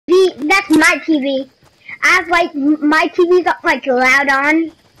my TV. I have like my TV's like loud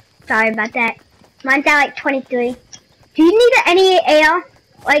on. Sorry about that. Mine's at like 23. Do you need any AL?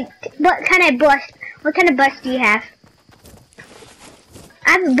 Like what kind of bus? What kind of bus do you have?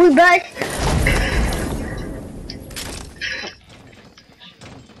 I have a blue bus.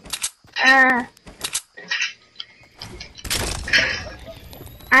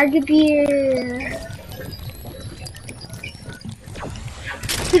 I'll give you.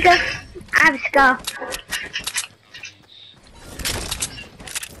 Here you go. I have a skull.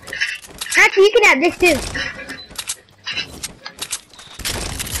 Actually, you can have this too.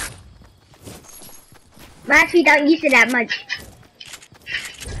 But actually, don't use it that much.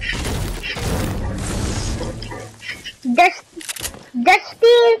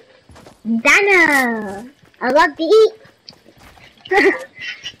 Dusty Dana. I love to eat.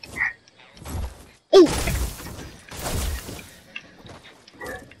 Eat.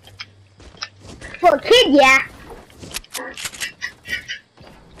 For a kid, yeah.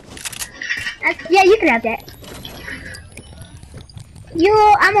 Yeah, you can have that.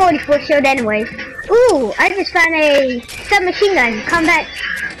 I'm already full shield anyways. Ooh, I just found a submachine gun. Combat.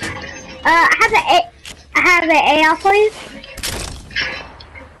 I have an AR for you.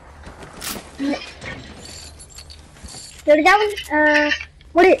 Go to that one.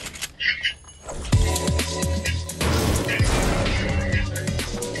 What is it?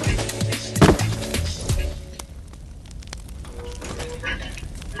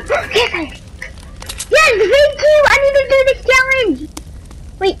 Yes, thank you! I need to do this challenge!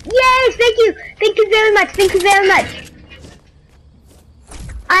 Wait, yes, thank you! Thank you very much, thank you very much!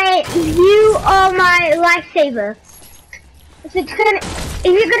 You are my lifesaver. If you're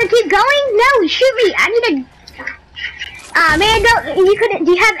gonna keep going? No, shoot me! I need to... man,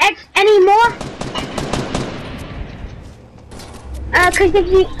 do you have any more? Cause if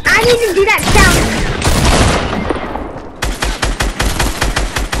you... I need to do that challenge.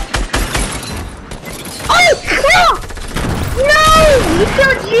 Oh! No! You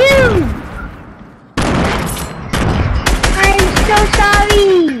killed you! I'm so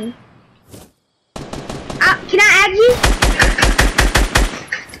sorry! Can I add you?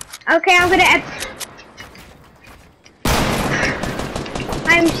 Okay, I'm gonna add...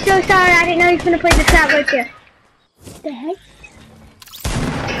 I'm so sorry, I didn't know he was gonna play the trap right there. What the heck?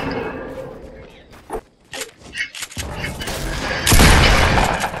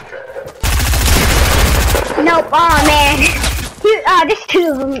 Nope, oh man. There's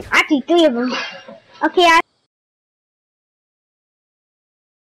 2 of them. Actually, 3 of them. Okay,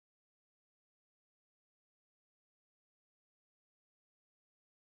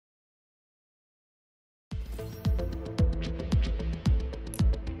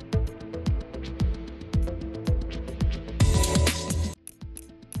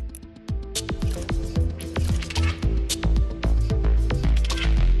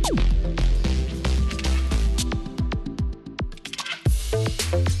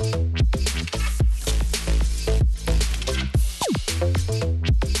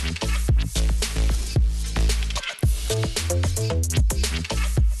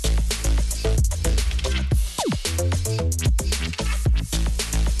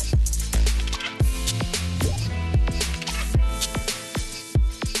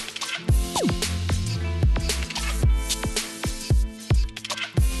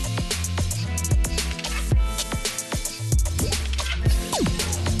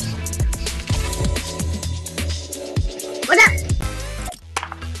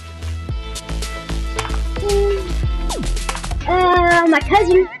 my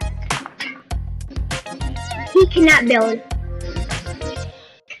cousin, he cannot build.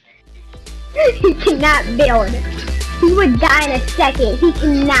 He cannot build. He would die in a second. He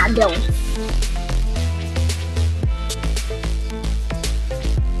cannot build.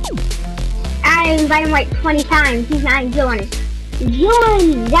 I invited him like 20 times. He's not even joining.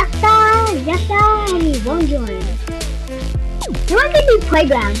 Join! That's all! And he won't join. He wants to do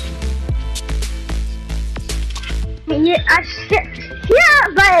playground. Yeah,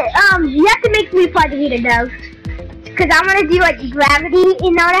 but you have to make me part of it though, cause I want to do like gravity,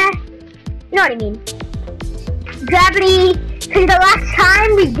 you know that? You know what I mean? Gravity, cause the last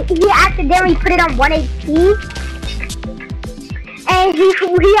time he accidentally put it on 1 HP, and he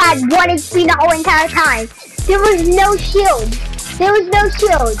had 1 HP the whole entire time. There was no shield.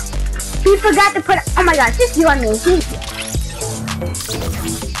 He forgot to put. Oh my gosh, just join me.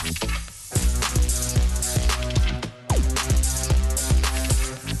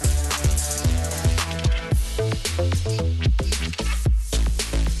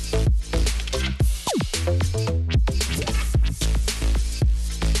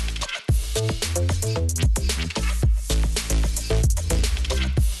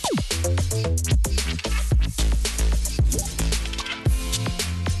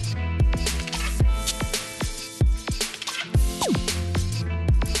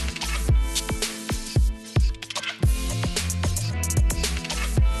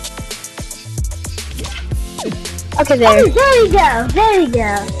 Okay, there. Oh, there we go. There we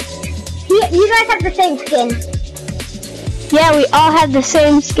go. You guys have the same skin. Yeah, we all have the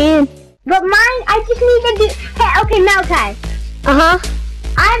same skin. But mine, I just need to do. Hey, okay, Malachi. Uh-huh.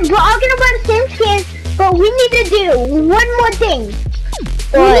 We're all gonna wear the same skin, but we need to do one more thing.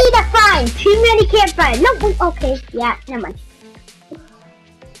 What? We need to find too many campfires. No, okay, yeah, never mind. No,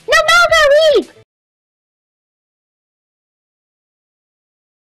 Malachi, leave!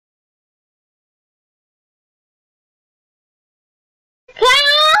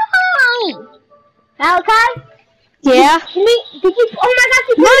 Malachi? Yeah? Did you, oh my gosh,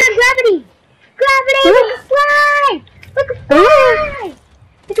 you put it on gravity! Gravity, we can fly! We can fly!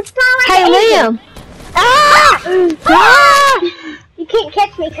 We can fly like Hey, an angel. Liam! Ah! Ah! You can't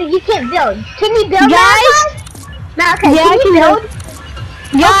catch me because you can't build. Can you build, Guys? Malachi? Yeah, Can you build? Guys?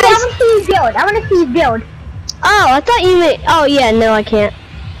 Okay, I want to see you build. I want to see you build. Oh, I thought you meant... Oh, yeah, no, I can't.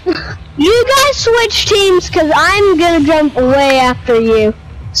 You guys switch teams because I'm going to jump way after you.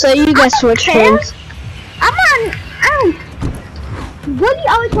 So you guys switch teams. What do you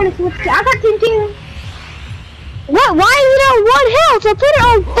always want to switch to? I got team 2. What? Why is it on 1 health? I put it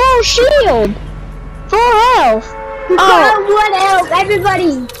on full shield. Full health. Oh, what else?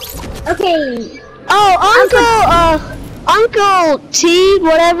 Everybody. Okay. Oh, Uncle T,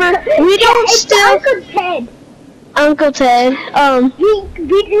 whatever. We don't it's still... Uncle Ted. Uncle Ted. No,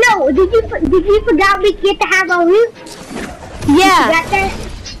 did you forget we get to have our loot? Yeah. You got that?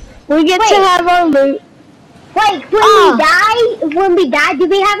 We get to have our loot. Wait, when we die, do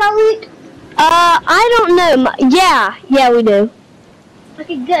we have our loot? I don't know. Yeah, we do.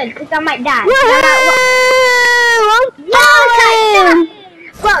 Okay, good, because I might die. Woohoo! I'm falling!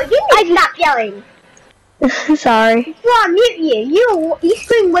 Well, you need to stop yelling. Sorry. Well, I'll mute you. You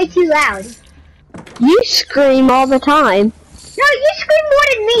scream way too loud. You scream all the time. No, you scream more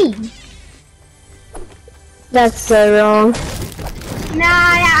than me. That's so wrong. Nah,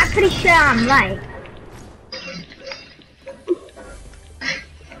 I'm pretty sure I'm right.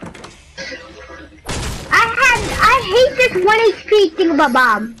 I hate this 1 HP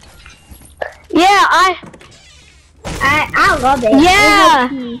thingamabob. Yeah, I love it. Yeah,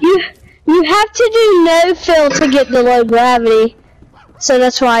 you have to do no fill to get the low gravity. So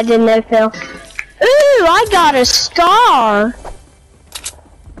that's why I did no fill. Ooh, I got a star.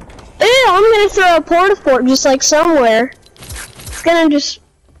 Ooh, I'm gonna throw a porta fort just like somewhere. It's gonna just...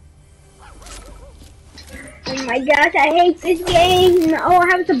 Oh my gosh, I hate this game. Oh, I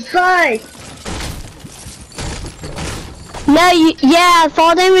have to buzz. No, yeah,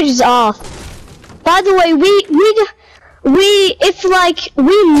 fall damage is off. By the way, if like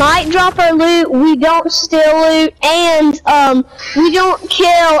we might drop our loot, we don't steal loot, and we don't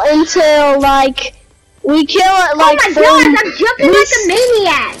kill until like we kill at like. Oh my gosh, I'm jumping like a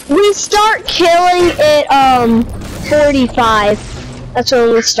maniac. We start killing at 45. That's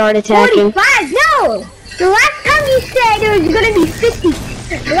when we start attacking. 45? No. The last time you said it was gonna be 50.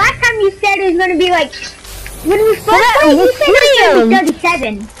 The last time you said it was gonna be like. When we first played, you said it was gonna be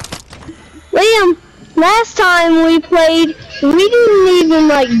 37. Liam, last time we played, we didn't even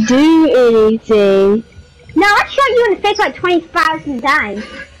like do anything. No, I shot you in the face like 20,000 times.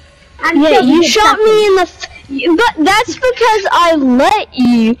 Yeah, you shot me in the. But that's because I let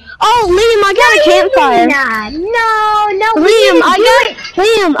you. Oh, Liam, I got a campfire. No, Liam, I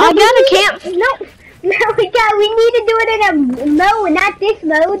got a camp. No, we need to do it in a mode, not this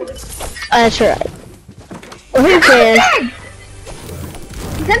mode. That's right. Well, who cares?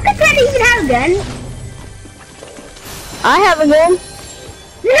 Does Uncle Ted even have a gun? I have a gun.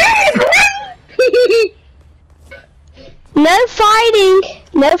 No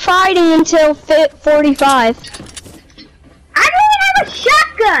fighting until 45. I don't even have a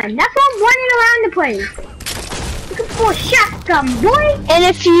shotgun. That's why I'm running around the place. Looking for a shotgun, boy. And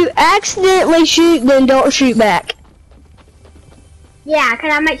if you accidentally shoot, then don't shoot back. Yeah, cause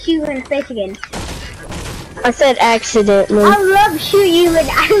I might shoot you in the face again. I said accidentally. I love shooting you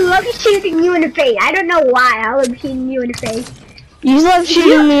in the face. I don't know why. I love shooting you in the face. You love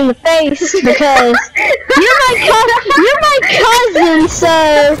shooting me in the face because you're my cousin,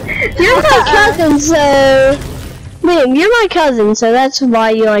 so Liam, you're my cousin, so that's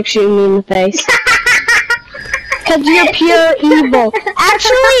why you like shooting me in the face. Cause you're pure evil.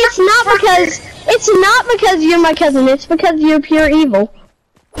 Actually, it's not because you're my cousin. It's because you're pure evil.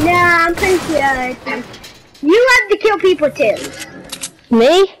 Nah, I'm pretty sure. You love to kill people too.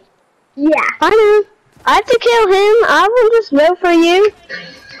 Me? Yeah. I know. I have to kill him. I will just go for you.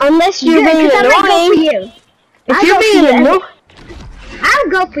 Unless you're being annoying. Go for you. If you're being annoying. I'll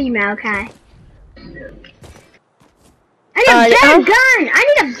go for you, Malachi. I need a better gun.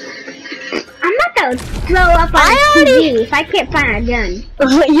 I'm not gonna throw up on TV if I can't find a gun.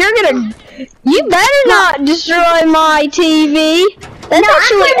 You better not destroy my TV. That's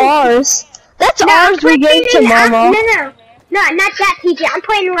actually ours. That's ours we gave to Mama. No, not that TV. I'm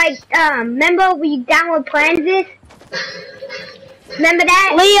playing like, remember we download plans this? Remember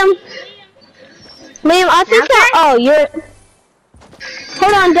that? Liam, I think you're...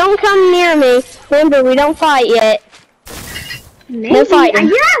 Hold on, don't come near me. Remember, we don't fight yet. Maybe. No fighting. Are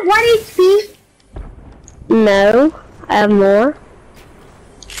you at 1 HP? No, I have more.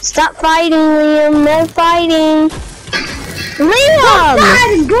 Stop fighting, Liam. No fighting. Liam! Stop,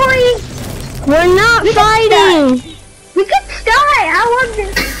 boy! We're not fighting. We could start. I want to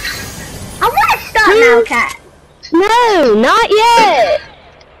start now, Cat. No, not yet.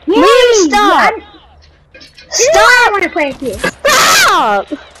 Yay, Liam, stop. Stop! I want to play with you. Stop!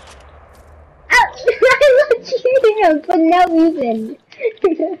 I want you for no reason.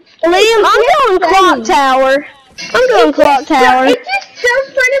 Liam, I'm going clock tower. I'm going clock tower. It's just so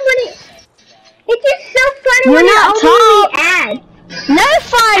funny when We're it not only adds. No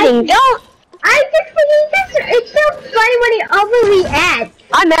fighting. Don't. I just think it's so funny when it overly adds.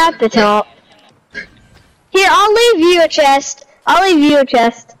 I'm at the top. Here, I'll leave you a chest.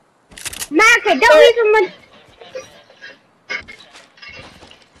 Marker, don't leave him with...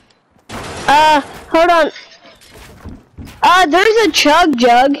 Hold on. There's a chug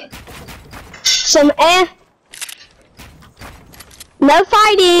jug. Some No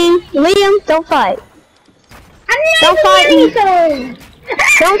fighting. Liam, don't fight. Don't fight me.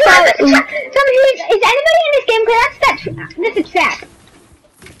 Don't fight me. Is anybody in this game? Cause that's a trap.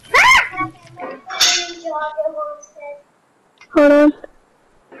 Hold on.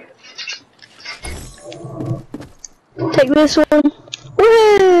 Take this one.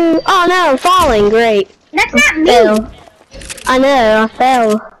 Woo! Oh no, I'm falling. Great. That's not me. I know, I fell.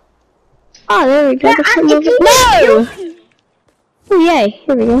 Oh, there we go. No! Oh, yay.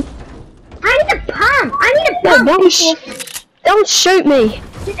 Here we go. I need a pump. No, don't shoot me.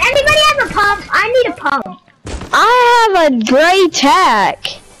 Does anybody have a pump? I need a pump. I have a gray tack.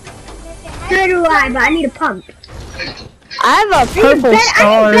 So do I, but I need a pump. I have a purple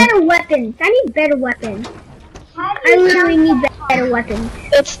star. I need better weapons. I literally need better weapons.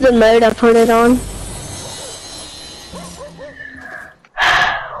 It's the mode I put it on.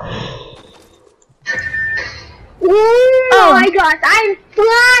 Oh my gosh, I'm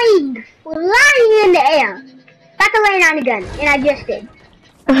flying in the air. About to land on a gun, and I just did.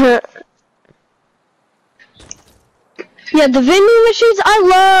 Yeah, the vending machines, I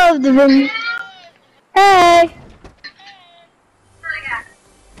love the vending. Hey.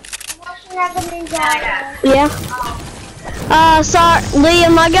 Yeah. Sorry,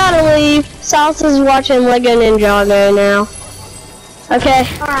 Liam, I gotta leave. Sauce is watching Lego Ninjago now. Okay.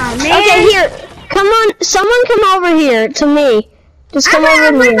 Oh, man. Okay, here. Come on, someone come over here to me. Just come over here.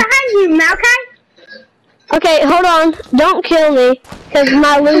 I'm here. behind you, Malachi. Okay, hold on. Don't kill me, cause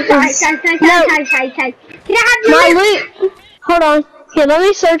my loot is... Can I have your my loot? Hold on. Here, let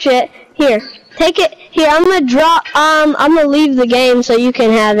me search it. Here, take it. Here, I'm gonna leave the game so you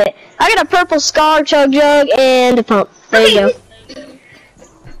can have it. I got a purple scar, chug jug, and a pump. There you go.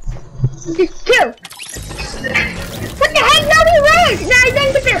 Just two. What the heck? Nobody lives! No, I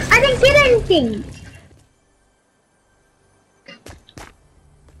didn't get anything.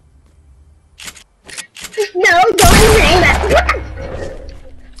 No, don't even aim that.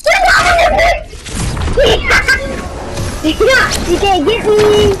 You can't get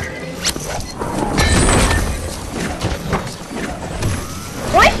me.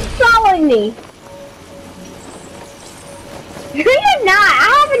 Why's he following me? You're not. I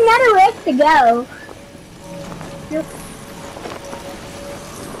have another race to go.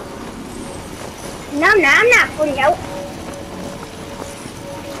 No, I'm not 40 out.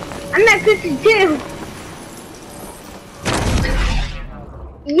 I'm not 52.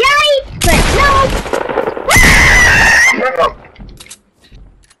 Yay! But no!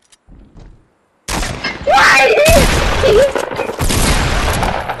 Why?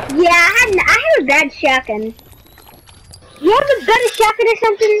 Yeah, I have a bad shotgun. You have a better shotgun or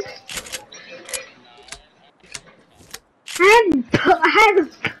something? I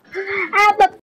have a